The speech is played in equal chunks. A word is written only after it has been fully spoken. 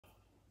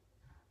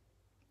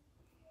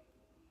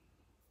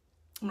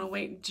I'm gonna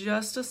wait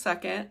just a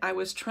second. I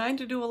was trying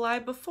to do a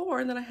live before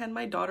and then I had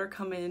my daughter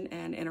come in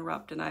and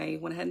interrupt and I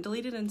went ahead and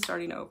deleted and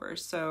starting over.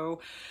 So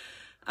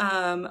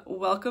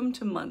welcome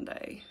to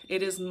Monday.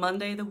 It is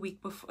Monday, the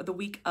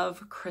week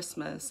of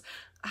Christmas.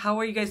 How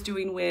are you guys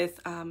doing with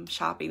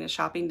shopping? Is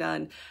shopping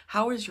done?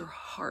 How is your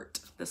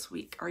heart this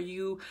week? Are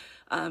you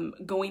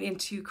going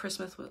into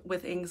Christmas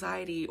with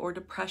anxiety or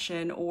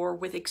depression or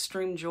with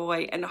extreme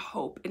joy and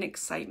hope and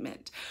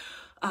excitement?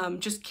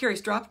 Just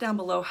curious, drop down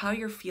below how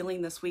you're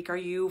feeling this week. Are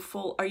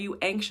you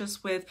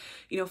anxious with,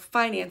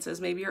 finances?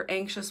 Maybe you're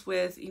anxious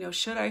with,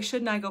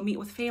 shouldn't I go meet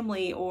with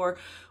family, or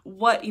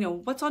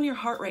what's on your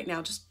heart right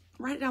now? Just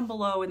write it down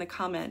below in the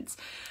comments.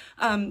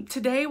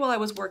 Today, while I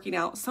was working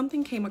out,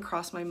 something came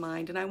across my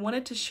mind and I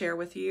wanted to share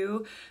with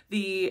you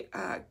the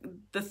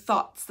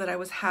thoughts that I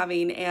was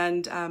having.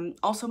 And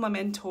also my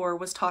mentor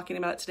was talking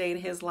about it today in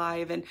his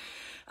live. And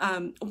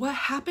what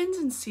happens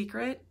in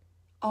secret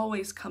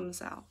always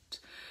comes out.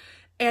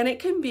 And it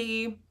can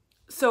be,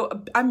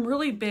 so I'm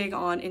really big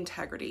on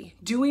integrity,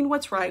 doing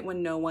what's right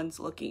when no one's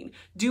looking,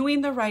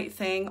 doing the right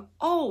thing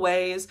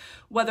always,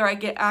 whether I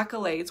get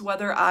accolades,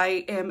 whether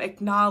I am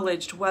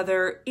acknowledged,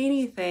 whether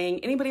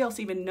anybody else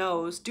even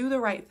knows, do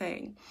the right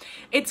thing.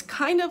 It's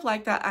kind of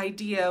like that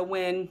idea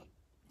when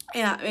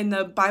in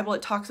the Bible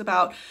it talks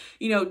about,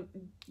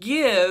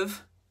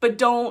 give, but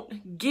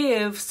don't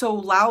give so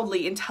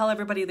loudly and tell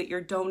everybody that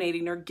you're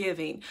donating or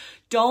giving.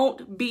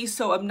 Don't be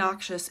so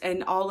obnoxious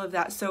and all of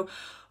that. So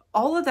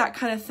all of that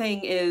kind of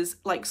thing is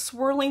like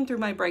swirling through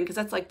my brain because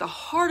that's like the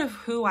heart of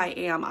who I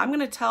am. I'm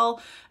going to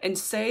tell and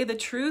say the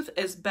truth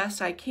as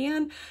best I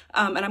can,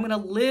 and I'm going to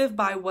live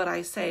by what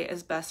I say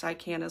as best I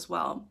can as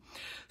well.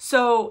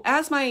 So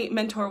as my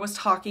mentor was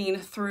talking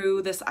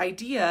through this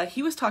idea,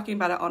 he was talking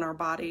about it on our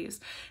bodies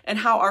and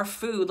how our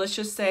food, let's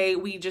just say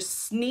we just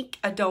sneak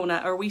a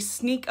donut or we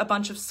sneak a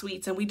bunch of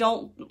sweets and we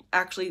don't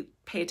actually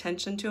pay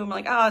attention to them,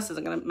 like, oh, this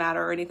isn't going to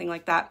matter or anything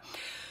like that.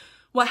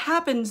 What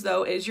happens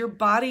though is your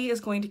body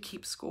is going to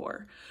keep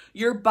score.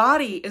 Your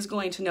body is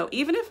going to know,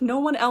 even if no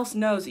one else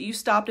knows that you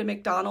stopped at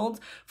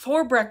McDonald's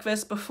for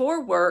breakfast before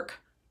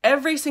work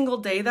every single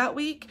day that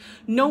week,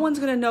 no one's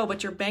going to know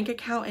but your bank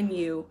account and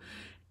you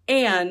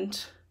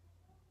and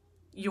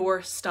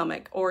your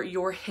stomach or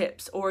your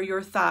hips or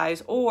your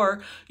thighs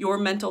or your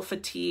mental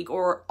fatigue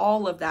or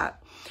all of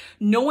that.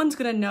 No one's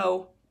going to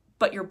know,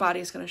 but your body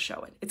is going to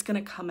show it. It's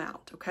going to come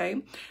out,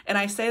 okay? And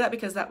I say that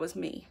because that was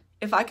me.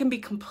 If I can be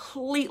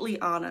completely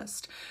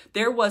honest,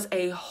 there was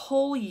a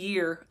whole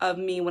year of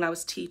me when I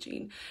was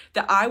teaching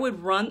that I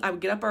would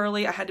get up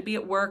early. I had to be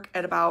at work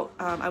at about,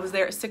 I was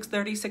there at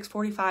 6:30,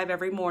 6:45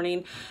 every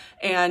morning.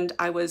 And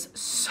I was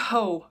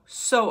so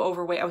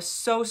overweight. I was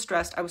so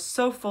stressed. I was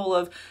so full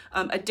of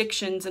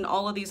addictions and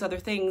all of these other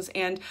things.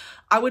 And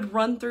I would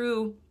run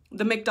through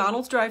the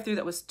McDonald's drive-thru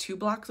that was 2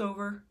 blocks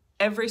over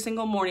every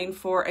single morning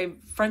for a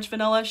French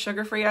vanilla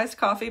sugar-free iced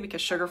coffee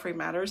because sugar-free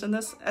matters in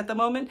this at the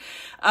moment.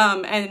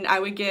 And I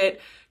would get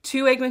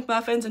 2 Egg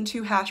McMuffins and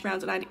 2 hash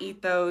browns and I'd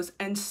eat those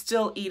and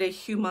still eat a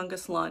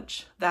humongous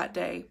lunch that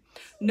day.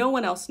 No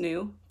one else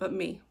knew but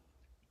me,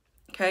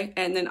 okay?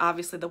 And then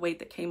obviously the weight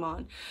that came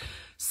on.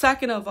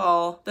 Second of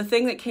all, the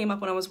thing that came up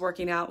when I was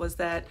working out was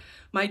that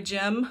my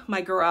gym,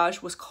 my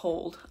garage was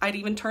cold. I'd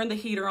even turned the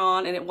heater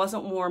on and it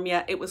wasn't warm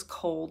yet. It was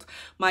cold.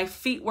 My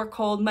feet were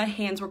cold. My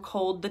hands were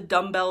cold. The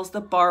dumbbells,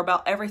 the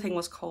barbell, everything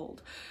was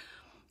cold.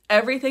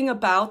 Everything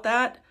about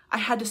that, I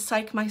had to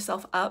psych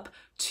myself up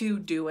to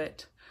do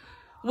it.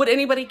 Would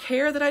anybody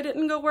care that I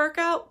didn't go work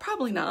out?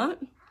 Probably not.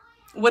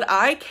 Would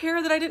I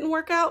care that I didn't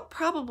work out?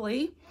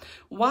 Probably.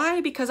 Why?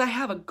 Because I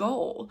have a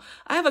goal.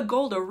 I have a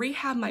goal to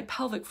rehab my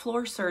pelvic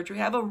floor surgery.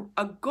 I have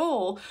a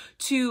goal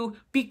to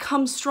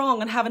become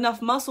strong and have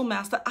enough muscle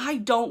mass that I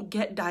don't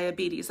get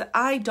diabetes, that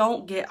I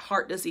don't get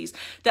heart disease,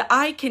 that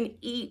I can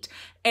eat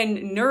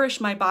and nourish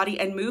my body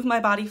and move my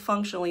body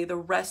functionally the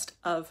rest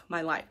of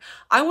my life.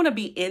 I want to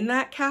be in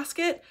that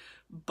casket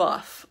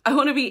buff. I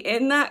want to be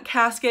in that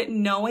casket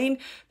knowing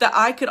that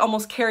I could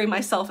almost carry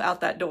myself out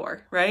that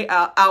door, right?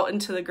 Out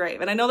into the grave.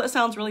 And I know that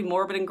sounds really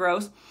morbid and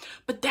gross,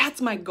 but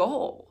that's my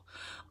goal.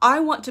 I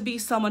want to be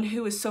someone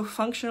who is so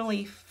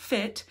functionally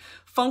fit,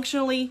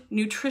 functionally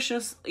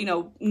nutritious,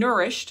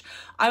 nourished.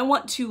 I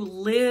want to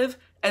live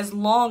as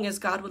long as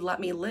God would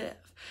let me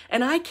live.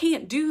 And I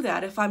can't do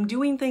that if I'm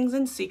doing things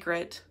in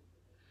secret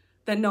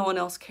that no one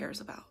else cares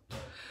about.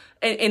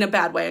 In a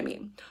bad way, I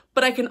mean.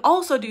 But I can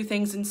also do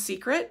things in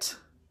secret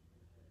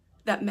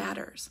that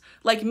matters.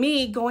 Like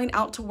me going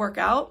out to work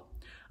out,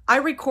 I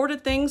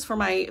recorded things for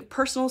my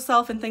personal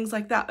self and things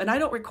like that. And I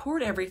don't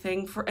record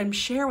everything and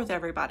share with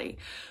everybody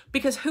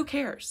because who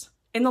cares?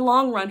 In the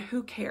long run,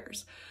 who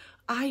cares?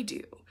 I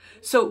do.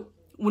 So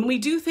when we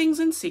do things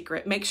in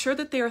secret, make sure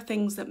that there are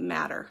things that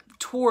matter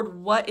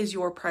toward what is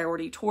your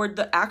priority, toward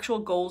the actual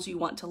goals you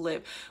want to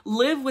live.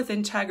 Live with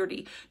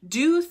integrity.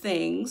 Do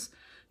things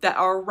that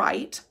are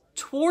right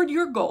toward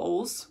your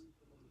goals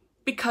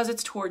because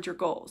it's toward your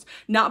goals.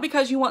 Not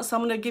because you want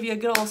someone to give you a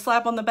good old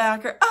slap on the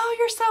back or, oh,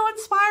 you're so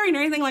inspiring or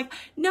anything like that.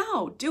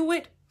 No, do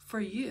it for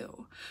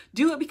you.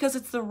 Do it because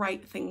it's the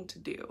right thing to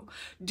do.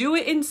 Do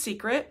it in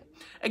secret.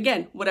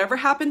 Again, whatever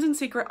happens in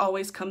secret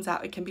always comes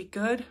out. It can be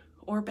good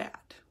or bad.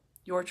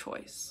 Your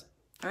choice.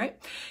 All right.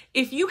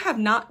 If you have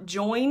not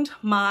joined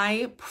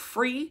my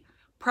free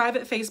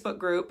private Facebook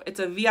group, it's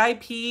a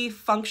VIP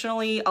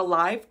Functionally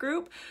Alive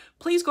group.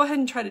 Please go ahead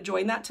and try to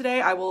join that today.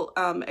 I will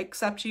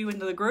accept you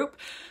into the group.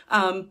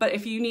 But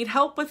if you need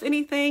help with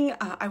anything,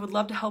 I would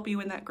love to help you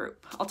in that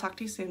group. I'll talk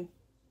to you soon.